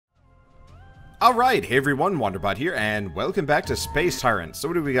Alright, hey everyone, Wanderbot here, and welcome back to Space Tyrant. So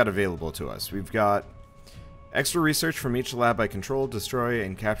what do we got available to us? We've got extra research from each lab I control, destroy,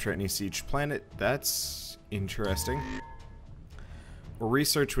 and capture any siege planet. That's interesting. Or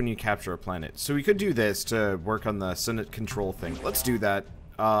research when you capture a planet. So we could do this to work on the Senate control thing. Let's do that.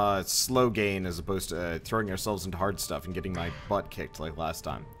 Slow gain as opposed to throwing ourselves into hard stuff and getting my butt kicked like last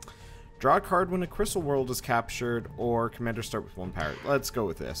time. Draw a card when a crystal world is captured, or commander start with 1 power. Let's go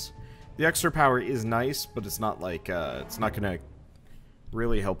with this. The extra power is nice, but it's not like, it's not gonna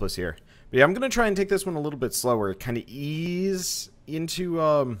really help us here. But yeah, I'm gonna try and take this one a little bit slower, kind of ease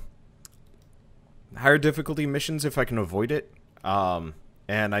into, higher difficulty missions if I can avoid it. And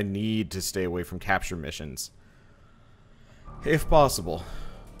I need to stay away from capture missions, if possible.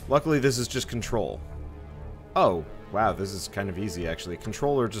 Luckily, this is just control. Oh, wow, this is kind of easy, actually.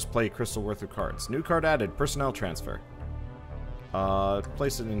 Control or just play crystal worth of cards. New card added, personnel transfer.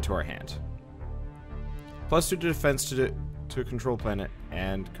 Place it into our hand. +2 to defense to a control planet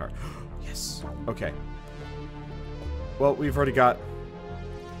and card. Yes. Okay. Well, we've already got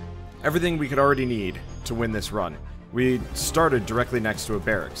everything we could already need to win this run. We started directly next to a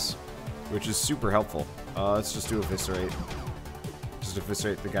barracks, which is super helpful. Let's just do eviscerate. Just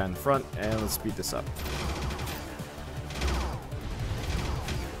eviscerate the guy in the front, and let's speed this up.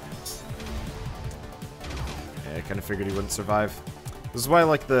 I kind of figured he wouldn't survive. This is why I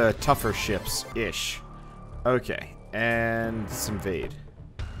like the tougher ships-ish. Okay, and let's invade.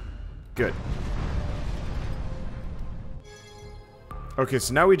 Good. Okay,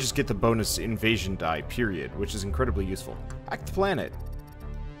 so now we just get the bonus invasion die, period, which is incredibly useful. Hack the planet.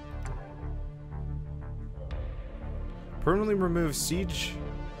 Permanently remove siege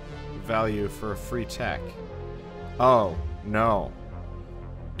value for a free tech. Oh, no.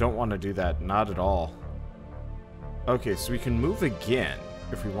 Don't want to do that, not at all. Okay, so we can move again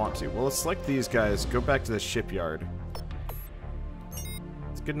if we want to. Well, let's select these guys, go back to the shipyard.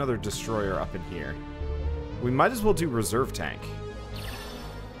 Let's get another destroyer up in here. We might as well do reserve tank.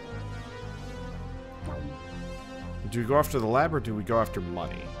 Do we go after the lab or do we go after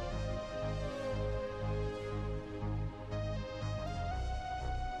money?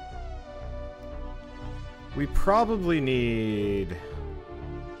 We probably need...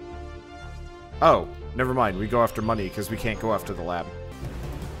 Oh, never mind. We go after money because we can't go after the lab.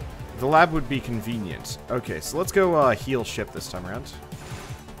 The lab would be convenient. Okay, so let's go heal ship this time around.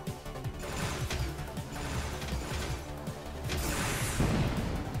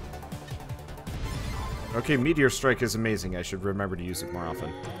 Okay, Meteor Strike is amazing. I should remember to use it more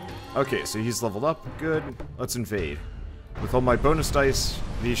often. Okay, so he's leveled up. Good. Let's invade. With all my bonus dice,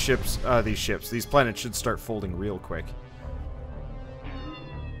 these planets should start folding real quick.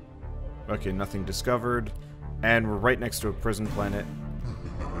 Okay, nothing discovered. And we're right next to a prison planet,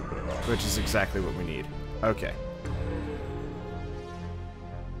 which is exactly what we need. Okay.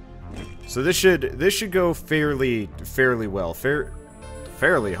 So this should go fairly well.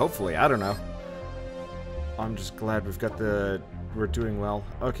 Fairly, hopefully. I don't know. I'm just glad we're doing well.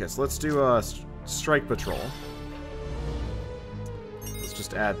 Okay, so let's do strike patrol. Let's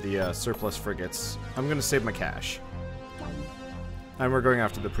just add the surplus frigates. I'm gonna save my cash. And we're going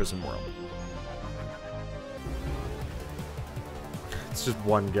after the prison world. It's just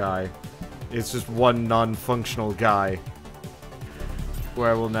one guy. It's just one non-functional guy. Who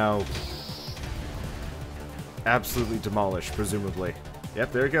I will now absolutely demolish, presumably.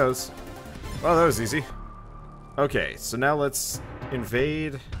 Yep, there it goes. Well, that was easy. Okay, so now let's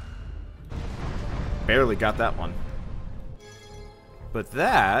invade. Barely got that one. But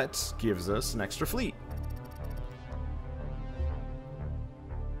that gives us an extra fleet.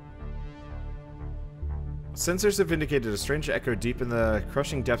 Sensors have indicated a strange echo deep in the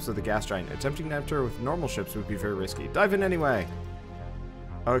crushing depths of the gas giant. Attempting to enter with normal ships would be very risky. Dive in anyway!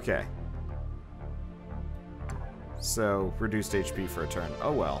 Okay. So, reduced HP for a turn.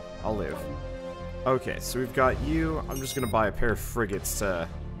 Oh well, I'll live. Okay, so we've got you. I'm just going to buy a pair of frigates to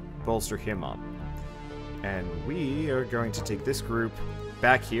bolster him up. And we are going to take this group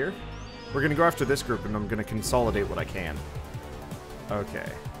back here. We're going to go after this group, and I'm going to consolidate what I can.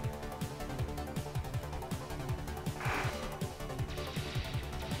 Okay.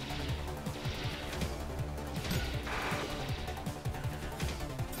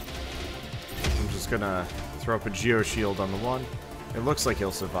 Gonna throw up a geoshield on the one. It looks like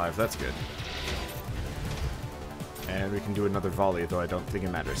he'll survive. That's good. And we can do another volley, though I don't think it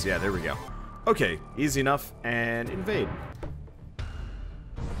matters. Yeah, there we go. Okay, easy enough. And invade.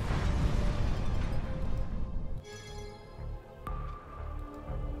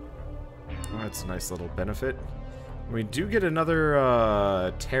 That's a nice little benefit. We do get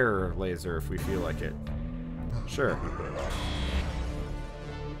another terror laser if we feel like it. Sure.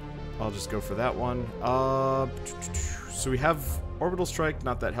 I'll just go for that one. So we have orbital strike,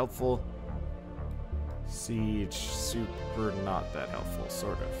 not that helpful. Siege, super not that helpful,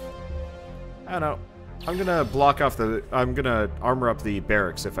 sort of. I don't know. I'm gonna block off the... I'm gonna armor up the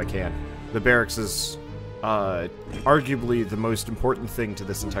barracks if I can. The barracks is arguably the most important thing to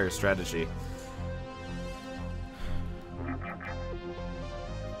this entire strategy.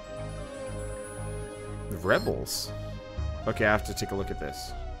 Rebels? Okay, I have to take a look at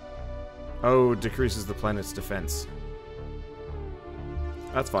this. Oh, decreases the planet's defense.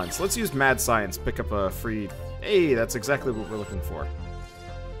 That's fine. So let's use mad science. Pick up a free... Hey, that's exactly what we're looking for.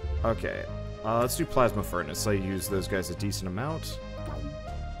 Okay. Let's do plasma furnace. I use those guys a decent amount.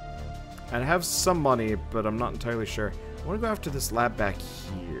 And I have some money, but I'm not entirely sure. I want to go after this lab back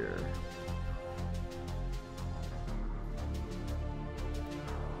here.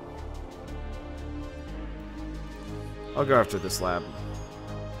 I'll go after this lab.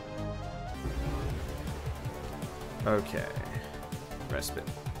 Okay. Respite.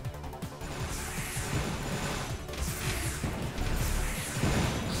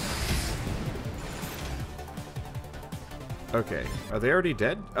 Okay. Are they already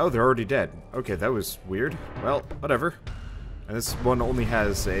dead? Oh, they're already dead. Okay, that was weird. Well, whatever. And this one only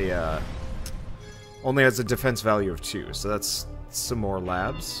has a defense value of 2, so that's some more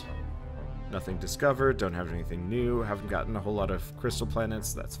labs. Nothing discovered, don't have anything new, haven't gotten a whole lot of crystal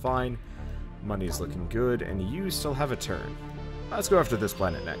planets, that's fine. Money's looking good, and you still have a turn. Let's go after this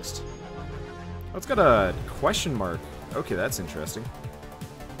planet next. Oh, it's got a question mark. Okay, that's interesting.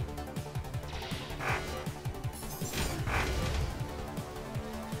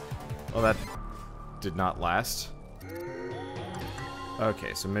 Well, that did not last.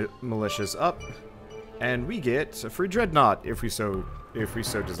 Okay, so militia's up, and we get a free dreadnought if we so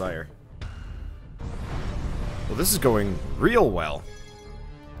desire. Well, this is going real well.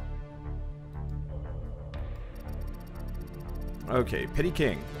 Okay, Petty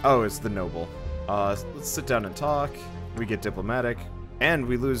King. Oh, it's the noble. Let's sit down and talk. We get diplomatic, and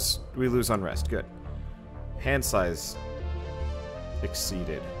we lose unrest. Good. Hand size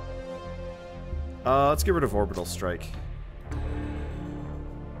exceeded. Let's get rid of orbital strike.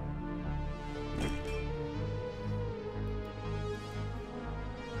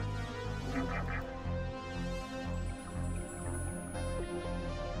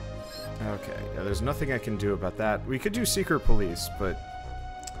 Okay, yeah, there's nothing I can do about that. We could do secret police, but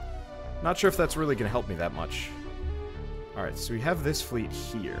not sure if that's really going to help me that much. Alright, so we have this fleet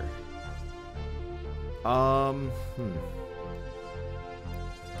here.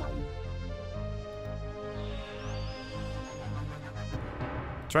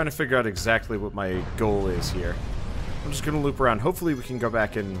 Trying to figure out exactly what my goal is here. I'm just going to loop around. Hopefully we can go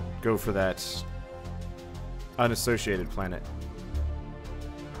back and go for that unassociated planet.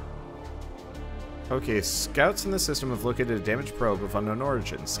 Okay, scouts in the system have located a damaged probe of unknown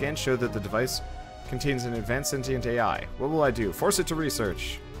origin. Scans show that the device contains an advanced sentient AI. What will I do? Force it to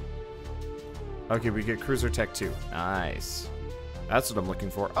research. Okay, we get cruiser tech 2. Nice. That's what I'm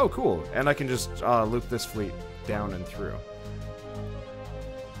looking for. Oh, cool. And I can just loop this fleet down and through.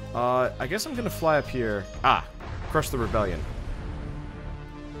 I guess I'm gonna fly up here. Ah, crush the rebellion.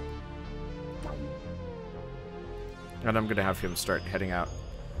 And I'm gonna have him start heading out.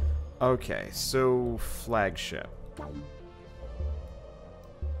 Okay, so flagship.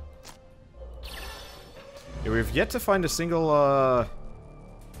 Yeah, we've yet to find a single,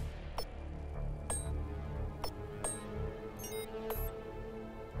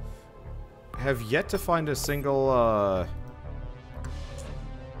 have yet to find a single,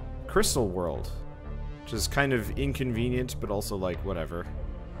 crystal world. Which is kind of inconvenient, but also, like, whatever.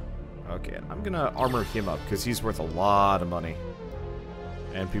 Okay, I'm gonna armor him up, because he's worth a lot of money.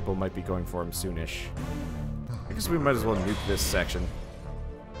 And people might be going for him soonish. I guess we might as well nuke this section.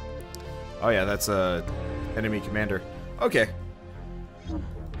 Oh yeah, that's a enemy commander. Okay.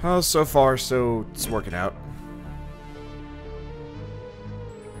 Oh, so far, so it's working out.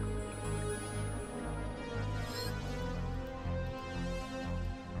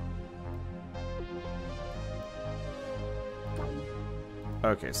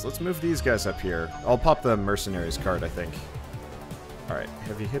 Okay, so let's move these guys up here. I'll pop the mercenaries card, I think. Alright,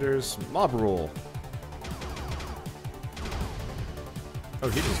 heavy hitters, mob rule. Oh,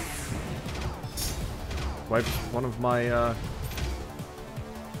 he just wiped one of my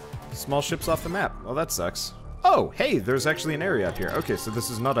small ships off the map. Oh, that sucks. Oh, hey, there's actually an area up here. Okay, so this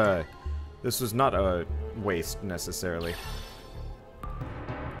was not a waste necessarily.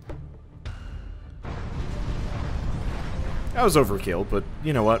 That was overkill, but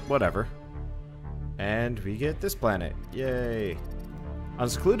you know what? Whatever. And we get this planet. Yay. On a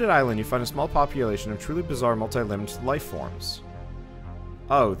secluded island, you find a small population of truly bizarre multi-limbed life forms.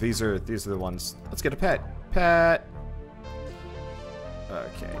 Oh, these are the ones. Let's get a pet. Pet!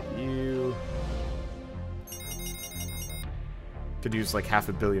 Okay, you... Could use like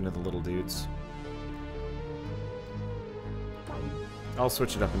 500 million of the little dudes. I'll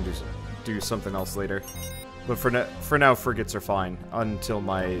switch it up and do something else later. But for now, frigates are fine until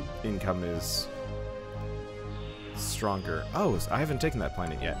my income is stronger. Oh, I haven't taken that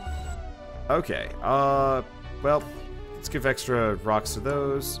planet yet. Okay, well, let's give extra rocks to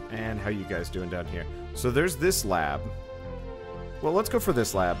those. And how you guys doing down here? So there's this lab. Well, let's go for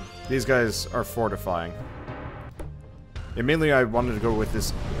this lab. These guys are fortifying. And mainly I wanted to go with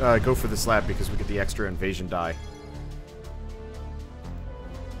this, go for this lab because we get the extra invasion die.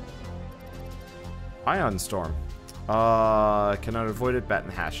 Ion Storm. Cannot avoid it, bat in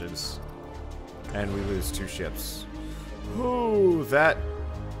the hashes. And we lose 2 ships. Ooh, that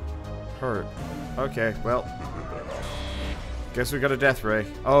hurt. Okay, well. Guess we got a death ray.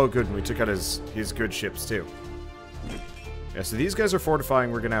 Oh, good, and we took out his good ships, too. Yeah, so these guys are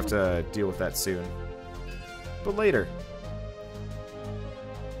fortifying. We're gonna have to deal with that soon. But later.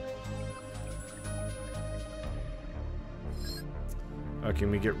 Oh,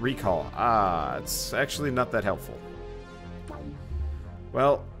 can we get recall? Ah, it's actually not that helpful.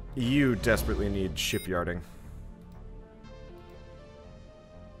 Well, you desperately need shipyarding.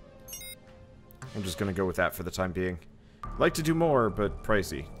 I'm just gonna go with that for the time being. Like to do more, but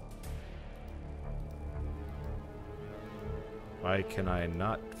pricey. Why can I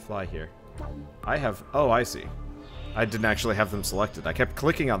not fly here? I have... Oh, I see. I didn't actually have them selected. I kept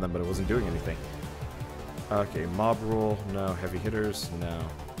clicking on them, but it wasn't doing anything. Okay, mob rule. No. Heavy hitters. No.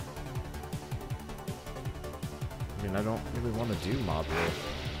 I mean, I don't really want to do mob rule.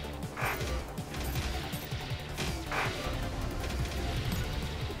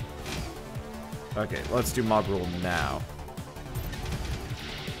 Okay, let's do mob rule now.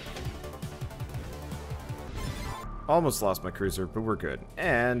 Almost lost my cruiser, but we're good.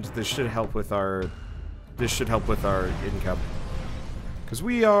 And this should help with our... This should help with our income. Because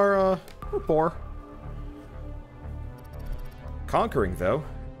we are, we're poor. Conquering, though.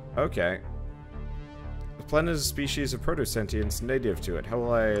 Okay. The planet is a species of proto-sentience native to it. How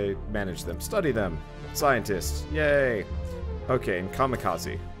will I manage them? Study them. Scientists. Yay. Okay, and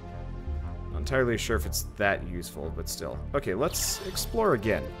kamikaze. Not entirely sure if it's that useful, but still. Okay, let's explore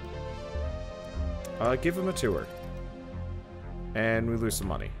again. Give him a tour. And we lose some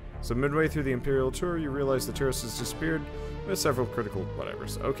money. So midway through the Imperial tour, you realize the tourist has disappeared with several critical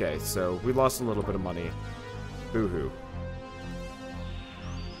whatevers. Okay, so we lost a little bit of money. Boo-hoo.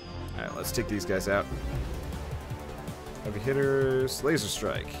 Alright, let's take these guys out. Heavy hitters, laser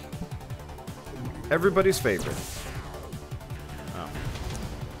strike. Everybody's favorite. Oh.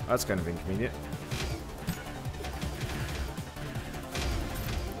 That's kind of inconvenient.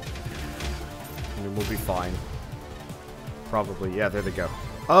 I mean, we'll be fine. Probably. Yeah, there they go.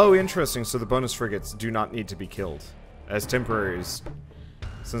 Oh, interesting. So the bonus frigates do not need to be killed as temporaries,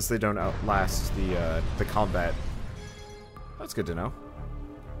 since they don't outlast the combat. That's good to know.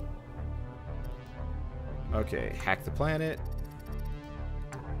 Okay, hack the planet.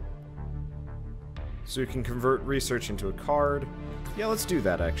 So you can convert research into a card. Yeah, let's do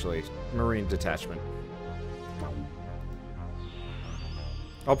that, actually. Marine detachment.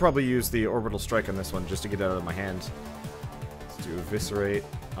 I'll probably use the orbital strike on this one just to get it out of my hand. Let's do eviscerate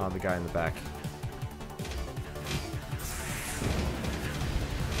on the guy in the back.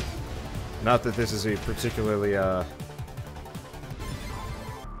 Not that this is a particularly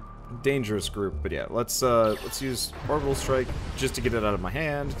dangerous group, but yeah, let's use orbital strike just to get it out of my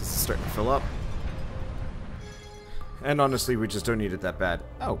hand because it's starting to fill up. And honestly, we just don't need it that bad.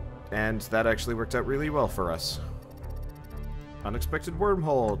 Oh, and that actually worked out really well for us. Unexpected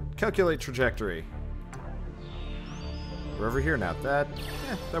wormhole. Calculate trajectory. We're over here now. That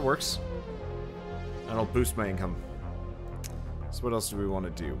works. That'll boost my income. So what else do we want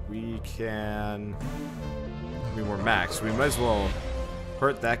to do? We can... I mean, we're maxed. We might as well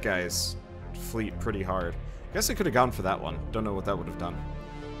hurt that guy's fleet pretty hard. Guess I could have gone for that one. Don't know what that would have done.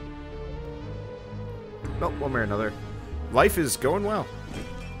 Nope, one way or another. Life is going well.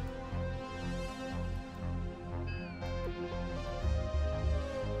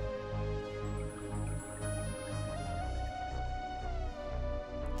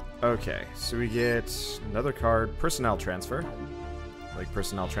 Okay, so we get another card, personnel transfer. Like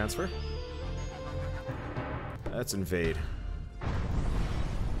personnel transfer. That's invade.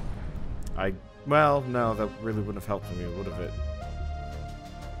 I Well, no, that really wouldn't have helped me, would have it?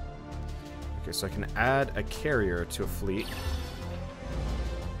 Okay, so I can add a carrier to a fleet.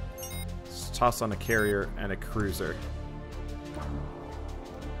 Let's toss on a carrier and a cruiser.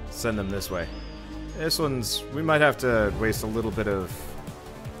 Send them this way. This one's... we might have to waste a little bit of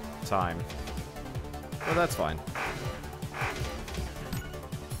time. Well, that's fine.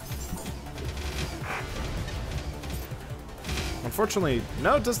 Unfortunately,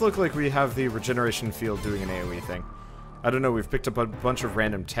 no, it does look like we have the regeneration field doing an AoE thing. I don't know, we've picked up a bunch of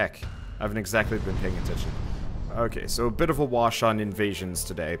random tech. I haven't exactly been paying attention. Okay, so a bit of a wash on invasions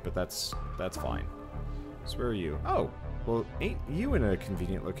today, but that's fine. So where are you? Oh, well, ain't you in a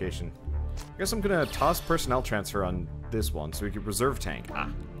convenient location? I guess I'm gonna toss personnel transfer on this one so we can reserve tank.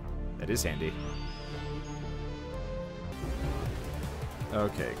 Ah, that is handy.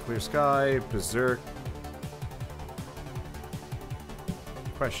 Okay, clear sky, berserk.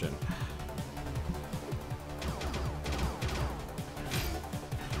 Question.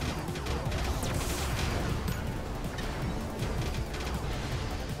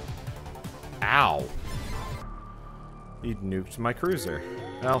 Ow! He nuked my cruiser.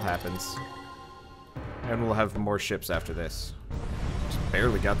 That happens. And we'll have more ships after this. Just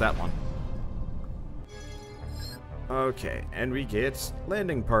barely got that one. Okay, and we get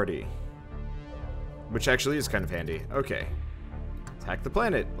landing party. Which actually is kind of handy. Okay. Attack the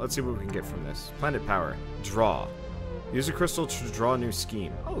planet. Let's see what we can get from this. Planet power. Draw. Use a crystal to draw a new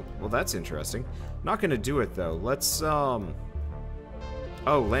scheme. Oh, well that's interesting. Not gonna do it though. Let's, Oh,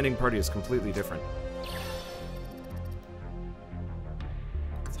 landing party is completely different.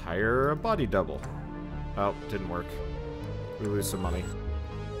 Let's hire a body double. Oh, didn't work. We lose some money.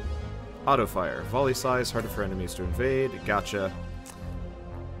 Auto fire. Volley size, harder for enemies to invade. Gotcha.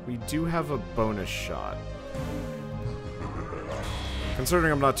 We do have a bonus shot.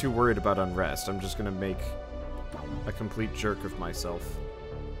 Considering I'm not too worried about unrest, I'm just gonna make a complete jerk of myself.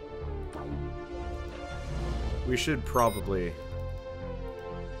 We should probably...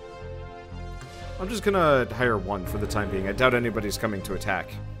 I'm just gonna hire one for the time being. I doubt anybody's coming to attack.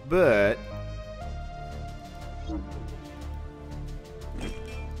 But...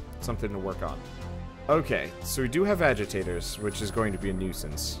 something to work on. Okay, so we do have agitators, which is going to be a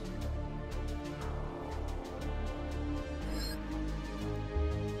nuisance.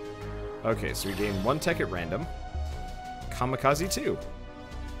 Okay, so we gain one tech at random. Kamikaze 2.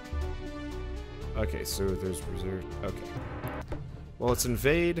 Okay, so there's reserve. Okay. Well, let's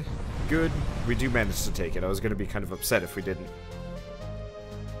invade. Good. We do manage to take it. I was going to be kind of upset if we didn't.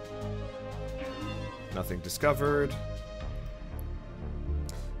 Nothing discovered.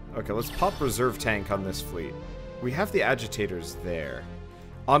 Okay, let's pop reserve tank on this fleet. We have the agitators there.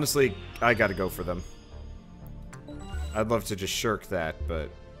 Honestly, I gotta go for them. I'd love to just shirk that, but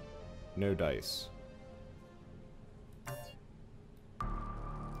no dice.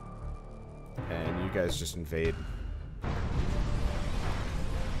 And you guys just invade.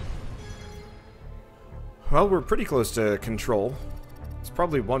 Well, we're pretty close to control. It's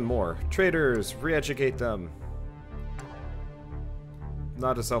probably one more. Traitors, re-educate them.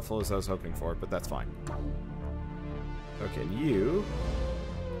 Not as helpful as I was hoping for, but that's fine. Okay, and you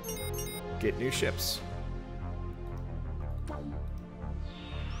get new ships.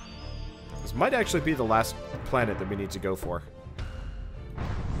 This might actually be the last planet that we need to go for.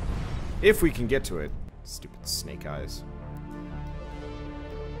 If we can get to it. Stupid snake eyes.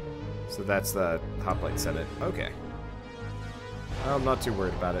 So that's the hoplite Senate. Okay. I'm not too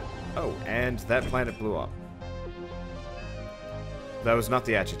worried about it. Oh, and that planet blew up. That was not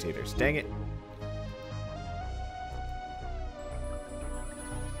the agitators. Dang it.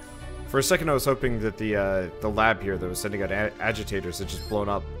 For a second I was hoping that the lab here that was sending out agitators had just blown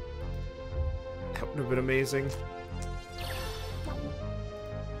up. That would have been amazing.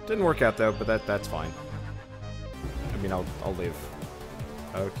 Didn't work out though, but that's fine. I mean, I'll live.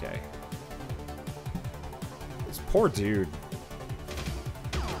 Okay. This poor dude.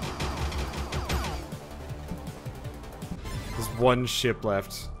 There's one ship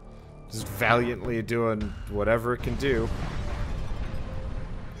left. Just valiantly doing whatever it can do.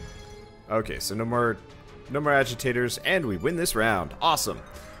 Okay, so no more agitators, and we win this round. Awesome.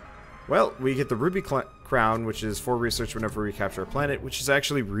 Well, we get the Ruby Crown, which is for research whenever we capture a planet, which is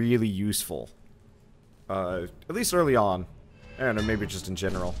actually really useful. At least early on. I don't know, maybe just in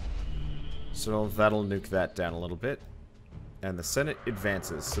general. So that'll nuke that down a little bit. And the Senate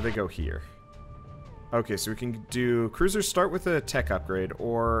advances, so they go here. Okay, so we can do cruisers start with a tech upgrade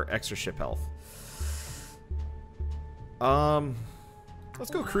or extra ship health. Let's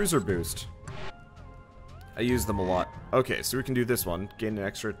go cruiser boost. I use them a lot. Okay, so we can do this one. Gain an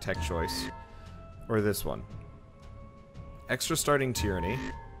extra tech choice. or this one? Extra starting tyranny.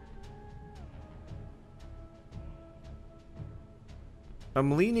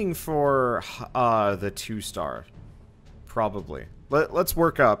 I'm leaning for the 2-star. Probably. Let's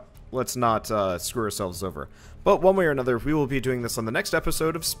work up. Let's not screw ourselves over. But one way or another, we will be doing this on the next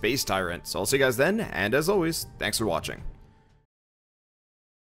episode of Space Tyrant. So I'll see you guys then, and as always, thanks for watching.